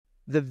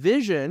the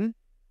vision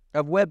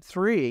of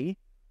Web3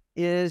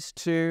 is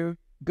to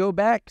go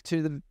back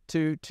to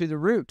the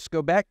roots,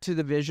 go back to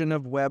the vision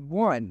of Web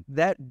 1,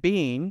 that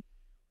being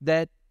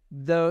that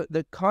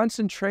the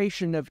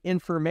concentration of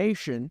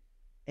information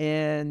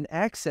and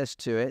access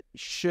to it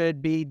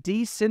should be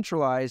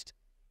decentralized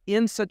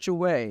in such a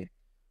way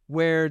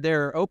where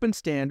there are open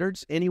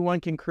standards. Anyone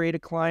can create a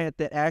client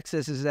that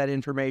accesses that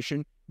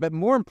information, but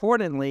more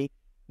importantly,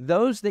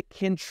 those that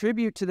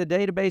contribute to the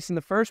database in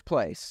the first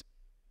place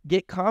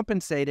get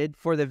compensated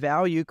for the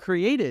value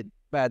created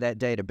by that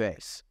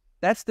database.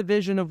 That's the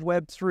vision of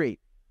Web3.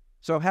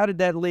 So how did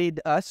that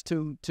lead us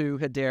to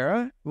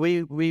Hedera?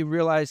 We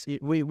realized,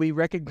 we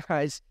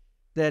recognize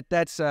that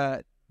that's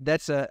a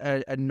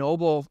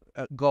noble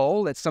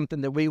goal. That's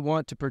something that we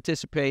want to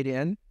participate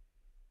in.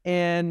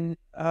 And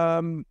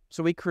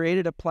so we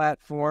created a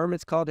platform.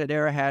 It's called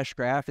Hedera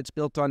Hashgraph. It's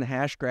built on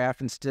Hashgraph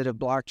instead of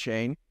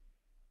blockchain.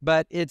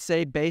 But it's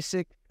a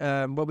basic,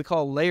 what we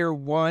call layer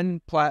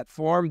 1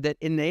 platform that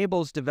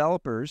enables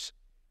developers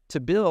to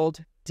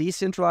build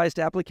decentralized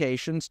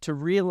applications to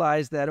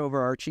realize that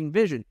overarching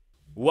vision.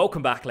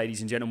 Welcome back, ladies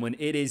and gentlemen.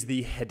 It is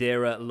the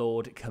Hedera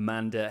Lord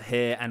Commander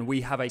here, and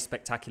we have a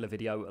spectacular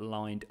video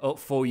lined up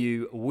for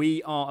you.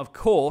 We are, of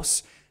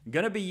course,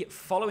 going to be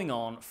following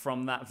on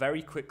from that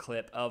very quick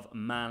clip of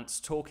Mance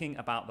talking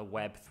about the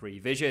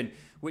Web3 vision,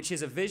 which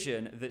is a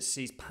vision that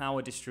sees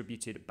power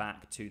distributed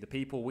back to the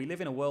people. We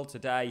live in a world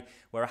today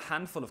where a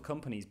handful of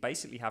companies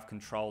basically have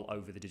control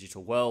over the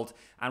digital world,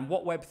 and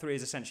what Web3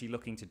 is essentially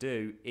looking to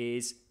do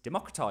is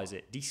democratize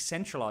it,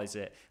 decentralize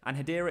it, and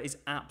Hedera is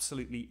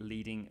absolutely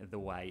leading the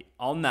way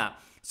on that.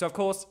 So of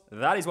course,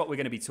 that is what we're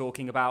going to be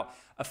talking about.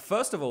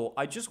 First of all,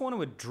 I just want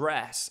to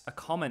address a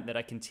comment that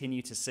I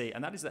continue to see,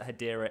 and that is that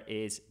Hedera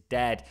is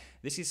dead.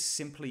 This is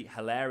simply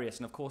hilarious.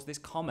 And of course, this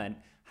comment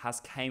has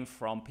came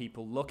from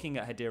people looking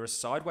at Hedera's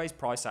sideways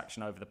price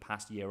action over the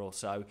past year or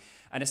so,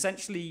 and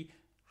essentially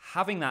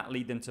having that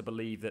lead them to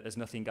believe that there's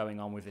nothing going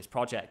on with this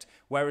project,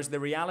 whereas the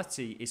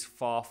reality is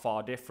far,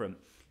 far different.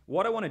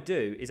 What I want to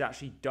do is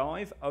actually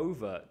dive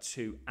over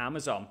to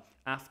Amazon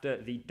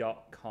after the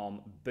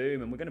dot-com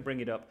boom, and we're going to bring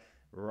it up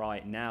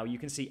right now. You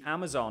can see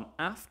Amazon,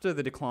 after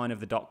the decline of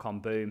the dot-com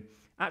boom,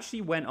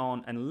 actually went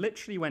on and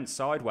literally went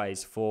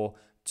sideways for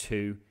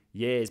 2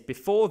 years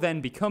before then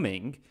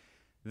becoming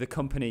the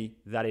company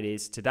that it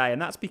is today.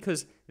 And that's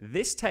because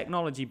this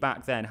technology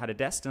back then had a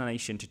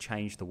destination to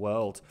change the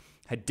world.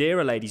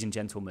 Hedera, ladies and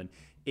gentlemen,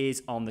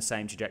 is on the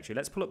same trajectory.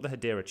 Let's pull up the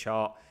Hedera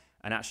chart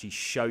and actually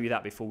show you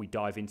that before we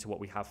dive into what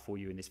we have for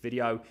you in this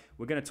video.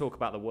 We're going to talk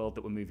about the world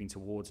that we're moving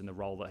towards and the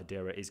role that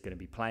Hedera is going to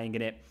be playing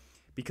in it,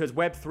 because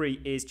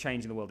Web3 is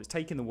changing the world. It's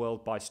taking the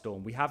world by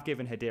storm. We have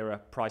given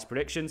Hedera price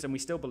predictions, and we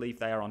still believe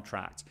they are on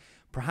track.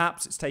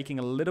 Perhaps it's taking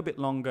a little bit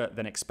longer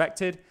than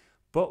expected,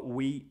 but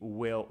we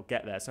will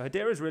get there. So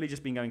Hedera has really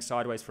just been going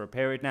sideways for a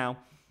period now,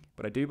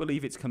 but I do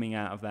believe it's coming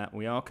out of that.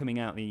 We are coming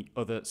out the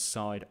other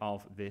side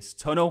of this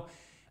tunnel.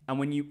 And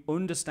when you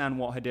understand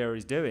what Hedera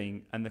is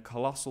doing and the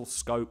colossal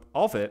scope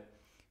of it,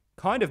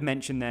 kind of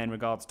mentioned there in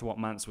regards to what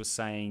Mance was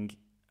saying,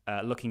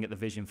 looking at the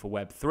vision for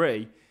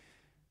Web3,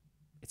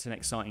 it's an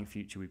exciting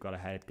future we've got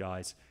ahead,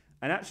 guys.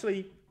 And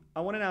actually, I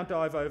want to now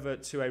dive over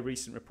to a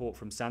recent report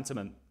from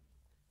Sentiment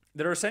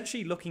that are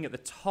essentially looking at the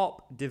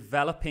top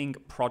developing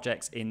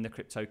projects in the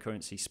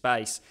cryptocurrency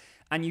space.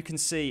 And you can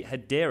see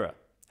Hedera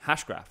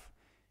Hashgraph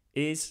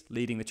is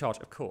leading the charge,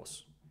 of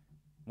course.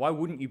 Why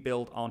wouldn't you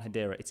build on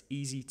Hedera? It's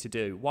easy to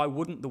do. Why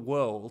wouldn't the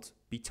world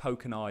be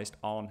tokenized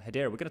on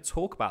Hedera? We're going to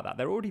talk about that.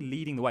 They're already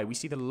leading the way. We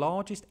see the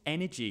largest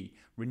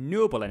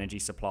renewable energy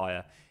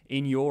supplier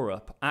in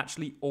Europe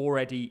actually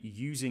already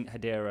using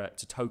Hedera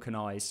to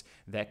tokenize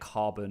their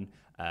carbon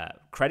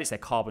credits, their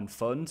carbon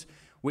fund,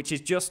 which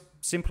is just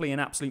simply an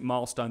absolute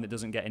milestone that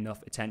doesn't get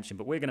enough attention.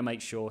 But we're going to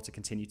make sure to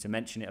continue to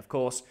mention it, of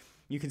course.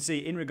 You can see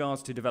in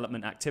regards to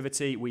development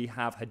activity, we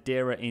have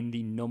Hedera in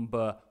the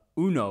number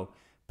uno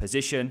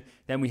position.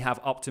 Then we have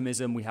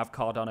Optimism, we have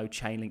Cardano,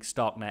 Chainlink,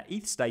 Starknet,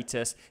 ETH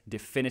Status,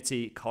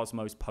 Definity,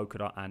 Cosmos,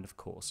 Polkadot, and of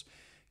course,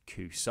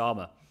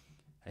 Kusama.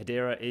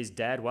 Hedera is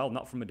dead. Well,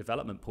 not from a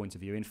development point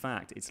of view. In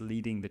fact, it's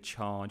leading the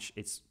charge.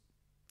 It's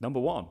number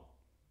one.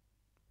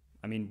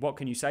 I mean, what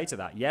can you say to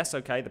that? Yes,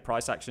 okay, the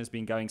price action has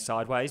been going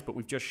sideways, but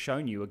we've just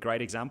shown you a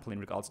great example in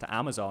regards to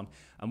Amazon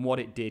and what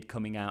it did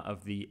coming out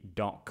of the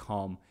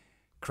dot-com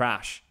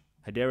crash.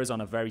 Hedera is on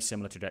a very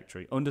similar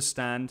trajectory.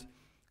 Understand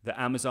that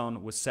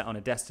Amazon was set on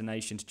a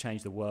destination to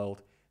change the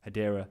world.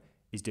 Hedera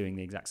is doing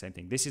the exact same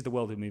thing. This is the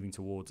world we're moving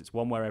towards. It's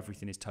one where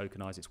everything is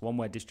tokenized. It's one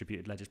where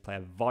distributed ledgers play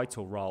a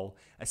vital role,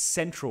 a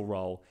central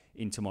role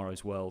in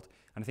tomorrow's world.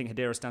 And I think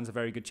Hedera stands a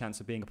very good chance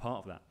of being a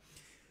part of that.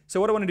 So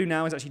what I want to do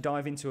now is actually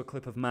dive into a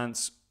clip of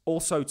Mance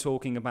also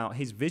talking about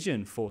his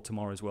vision for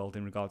tomorrow's world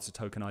in regards to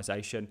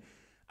tokenization.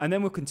 And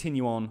then we'll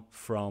continue on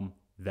from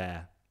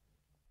there.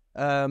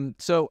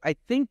 So I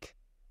think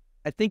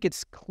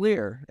it's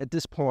clear at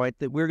this point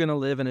that we're going to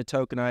live in a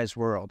tokenized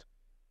world.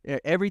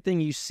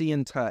 Everything you see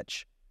and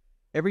touch,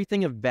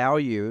 everything of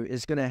value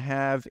is going to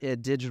have a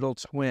digital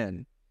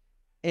twin.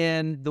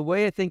 And the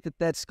way I think that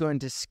that's going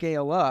to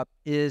scale up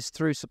is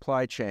through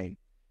supply chain.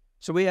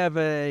 So we have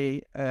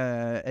a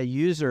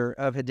user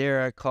of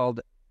Hedera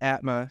called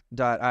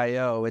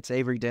Atma.io. It's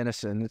Avery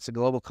Dennison. It's a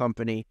global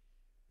company.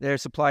 They're a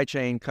supply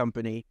chain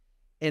company,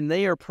 and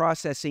they are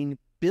processing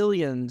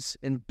billions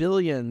and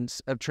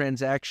billions of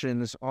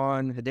transactions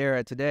on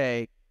Hedera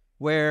today,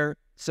 where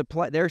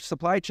their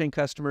supply chain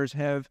customers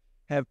have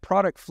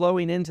product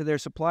flowing into their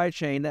supply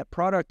chain. That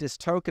product is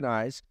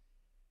tokenized.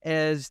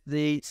 As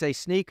the, say,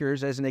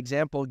 sneakers, as an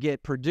example,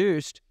 get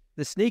produced,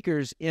 the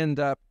sneakers end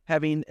up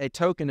having a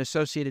token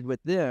associated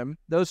with them.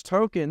 Those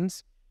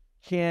tokens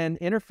can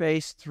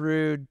interface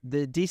through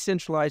the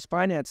decentralized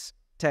finance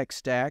tech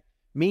stack,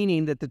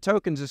 meaning that the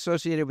tokens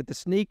associated with the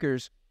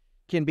sneakers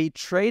can be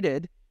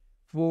traded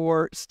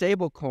for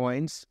stable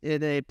coins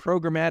in a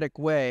programmatic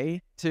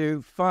way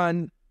to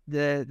fund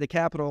the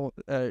capital,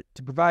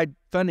 to provide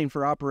funding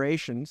for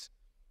operations.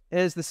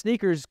 As the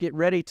sneakers get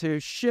ready to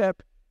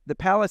ship, the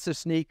pallets of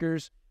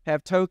sneakers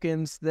have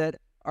tokens that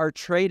are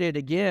traded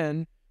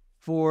again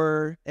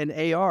for an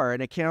AR,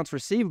 an accounts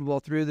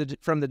receivable,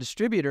 from the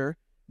distributor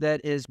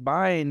that is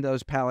buying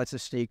those pallets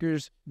of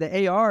sneakers.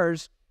 The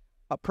ARs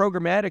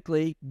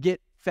programmatically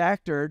get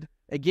factored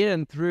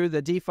again through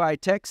the DeFi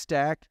tech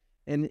stack,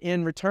 and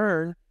in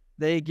return,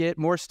 they get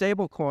more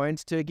stable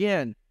coins to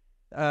again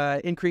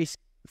increase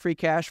free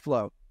cash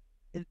flow.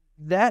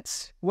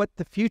 That's what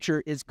the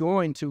future is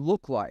going to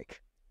look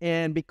like.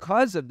 And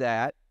because of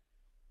that,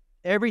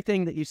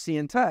 everything that you see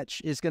and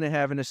touch is going to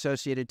have an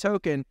associated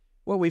token.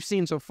 What we've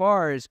seen so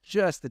far is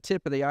just the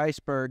tip of the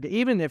iceberg.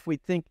 Even if we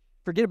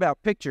forget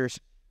about pictures,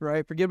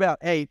 right? Forget about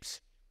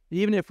apes.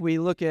 Even if we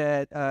look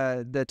at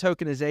the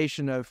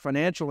tokenization of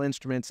financial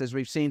instruments, as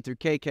we've seen through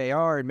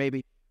KKR and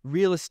maybe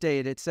real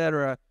estate,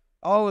 etc.,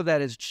 all of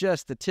that is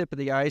just the tip of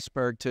the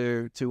iceberg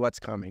to what's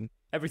coming.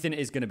 Everything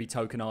is going to be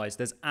tokenized.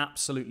 There's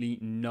absolutely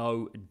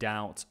no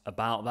doubt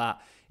about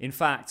that. In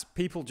fact,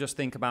 people just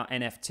think about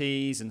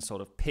NFTs and sort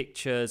of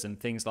pictures and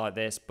things like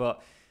this,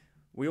 but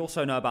we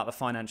also know about the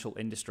financial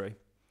industry.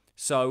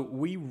 So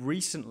we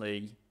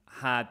recently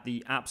had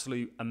the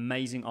absolute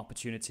amazing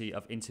opportunity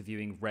of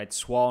interviewing Red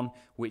Swan,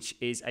 which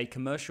is a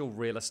commercial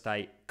real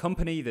estate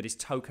company that is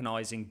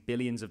tokenizing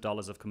billions of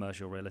dollars of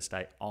commercial real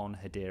estate on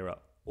Hedera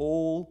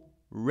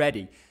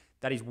already.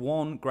 That is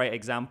one great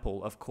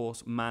example. Of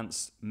course,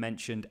 Mance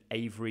mentioned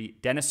Avery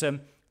Dennison.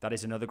 That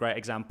is another great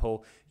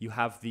example. You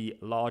have the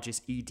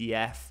largest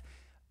EDF,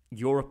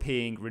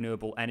 European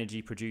renewable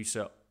energy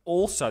producer.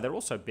 Also, they're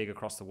also big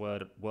across the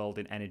world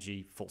in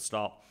energy, full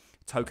stop,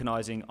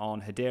 tokenizing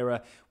on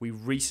Hedera. We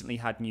recently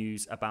had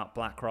news about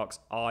BlackRock's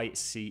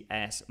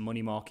ICS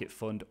money market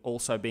fund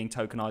also being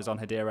tokenized on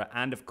Hedera.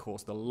 And of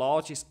course, the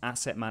largest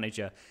asset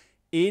manager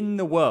in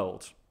the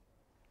world,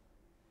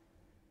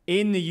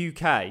 in the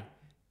UK,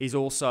 is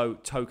also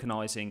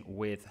tokenizing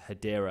with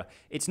Hedera.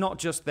 It's not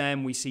just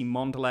them. We see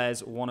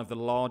Mondelez, one of the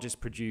largest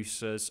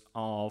producers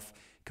of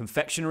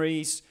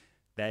confectionaries.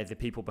 They're the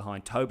people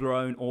behind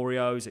Toblerone,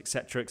 Oreos,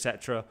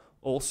 etc.,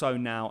 also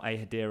now a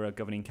Hedera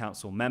governing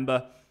council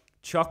member.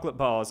 Chocolate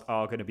bars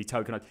are going to be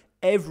tokenized.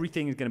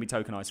 Everything is going to be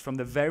tokenized, from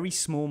the very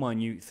small,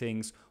 minute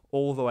things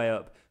all the way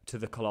up to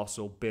the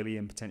colossal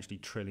billion, potentially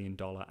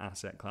trillion-dollar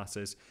asset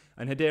classes.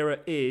 And Hedera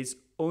is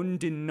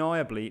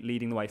undeniably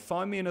leading the way.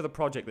 Find me another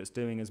project that's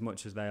doing as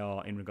much as they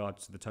are in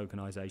regards to the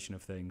tokenization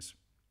of things.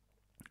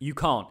 You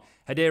can't.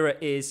 Hedera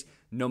is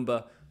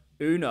number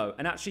uno.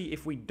 And actually,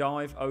 if we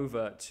dive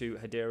over to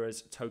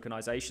Hedera's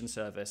tokenization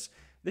service,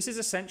 this is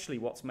essentially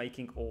what's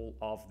making all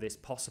of this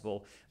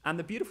possible. And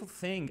the beautiful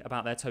thing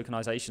about their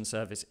tokenization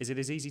service is it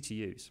is easy to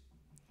use.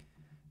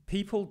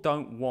 People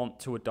don't want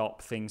to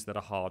adopt things that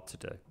are hard to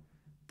do.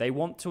 They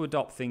want to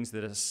adopt things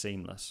that are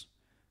seamless.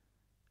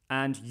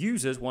 And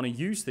users want to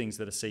use things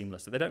that are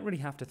seamless, that they don't really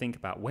have to think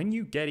about. When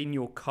you get in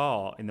your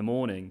car in the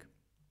morning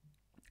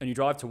and you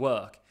drive to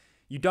work,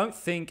 you don't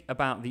think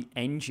about the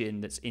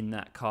engine that's in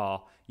that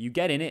car. You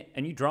get in it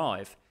and you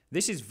drive.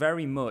 This is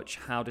very much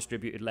how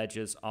distributed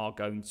ledgers are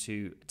going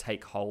to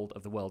take hold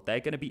of the world.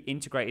 They're going to be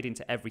integrated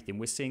into everything.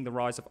 We're seeing the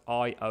rise of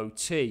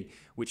IoT,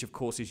 which of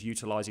course is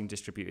utilizing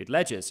distributed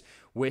ledgers.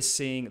 We're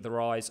seeing the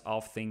rise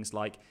of things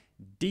like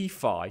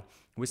DeFi.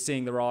 We're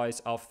seeing the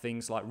rise of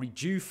things like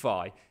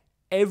ReduFi.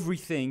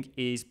 Everything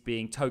is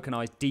being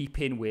tokenized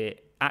deep in. We're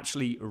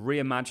actually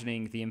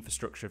reimagining the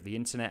infrastructure of the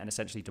internet and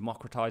essentially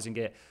democratizing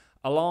it,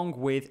 along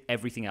with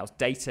everything else,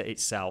 data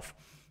itself.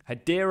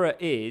 Hedera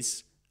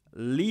is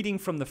leading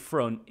from the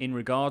front in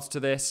regards to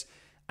this.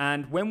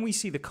 And when we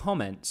see the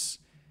comments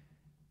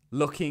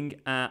looking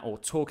at or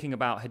talking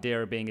about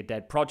Hedera being a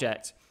dead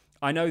project,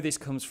 I know this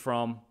comes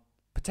from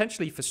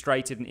potentially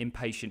frustrated and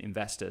impatient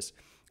investors.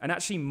 And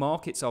actually,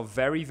 markets are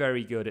very,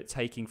 very good at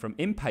taking from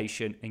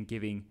impatient and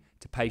giving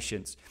to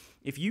patience.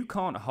 If you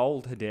can't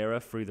hold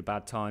Hedera through the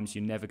bad times,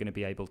 you're never going to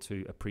be able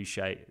to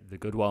appreciate the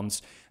good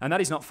ones. And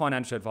that is not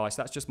financial advice.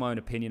 That's just my own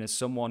opinion as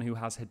someone who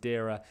has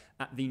Hedera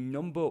at the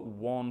number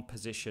one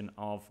position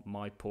of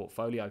my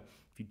portfolio.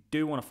 If you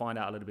do want to find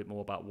out a little bit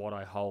more about what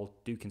I hold,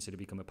 do consider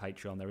becoming a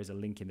Patreon. There is a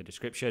link in the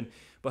description.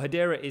 But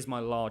Hedera is my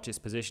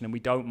largest position, and we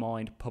don't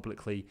mind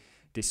publicly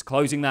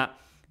disclosing that,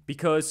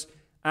 because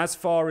as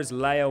far as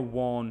layer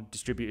 1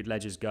 distributed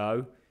ledgers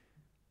go,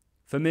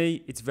 for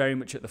me, it's very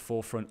much at the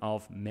forefront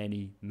of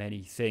many,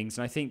 many things.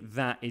 And I think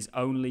that is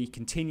only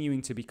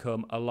continuing to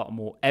become a lot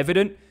more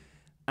evident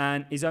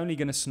and is only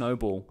going to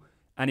snowball.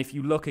 And if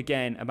you look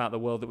again about the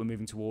world that we're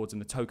moving towards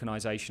and the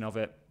tokenization of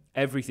it,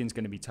 everything's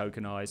going to be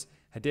tokenized.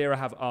 Hedera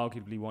have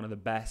arguably one of the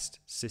best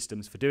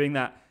systems for doing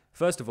that.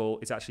 First of all,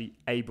 it's actually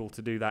able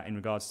to do that in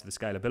regards to the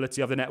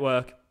scalability of the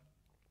network,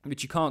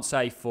 which you can't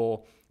say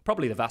for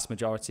probably the vast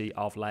majority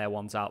of layer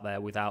 1s out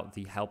there without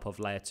the help of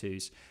layer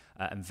 2s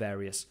and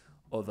various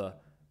other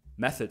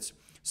methods.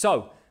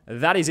 So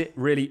that is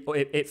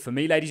it for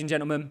me, ladies and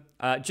gentlemen.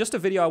 Just a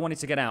video I wanted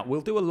to get out.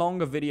 We'll do a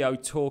longer video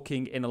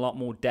talking in a lot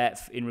more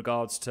depth in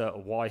regards to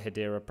why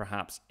Hedera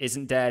perhaps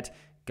isn't dead,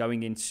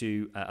 going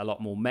into a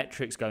lot more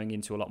metrics, going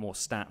into a lot more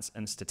stats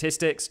and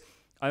statistics.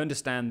 I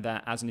understand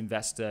that as an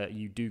investor,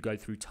 you do go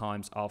through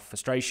times of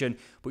frustration,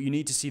 but you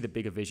need to see the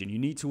bigger vision. You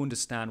need to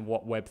understand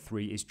what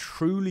Web3 is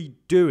truly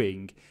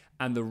doing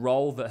and the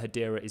role that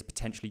Hedera is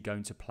potentially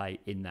going to play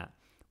in that.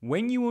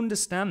 When you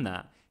understand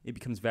that, it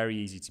becomes very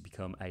easy to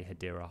become a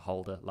Hedera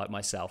holder like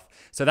myself.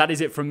 So that is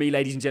it from me,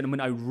 ladies and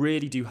gentlemen. I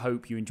really do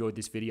hope you enjoyed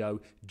this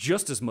video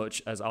just as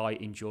much as I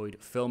enjoyed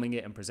filming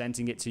it and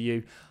presenting it to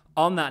you.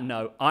 On that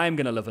note, I am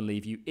going to love and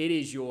leave you. It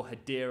is your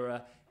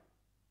Hedera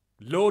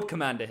Lord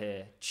Commander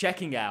here,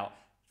 checking out.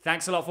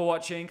 Thanks a lot for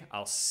watching.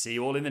 I'll see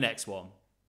you all in the next one.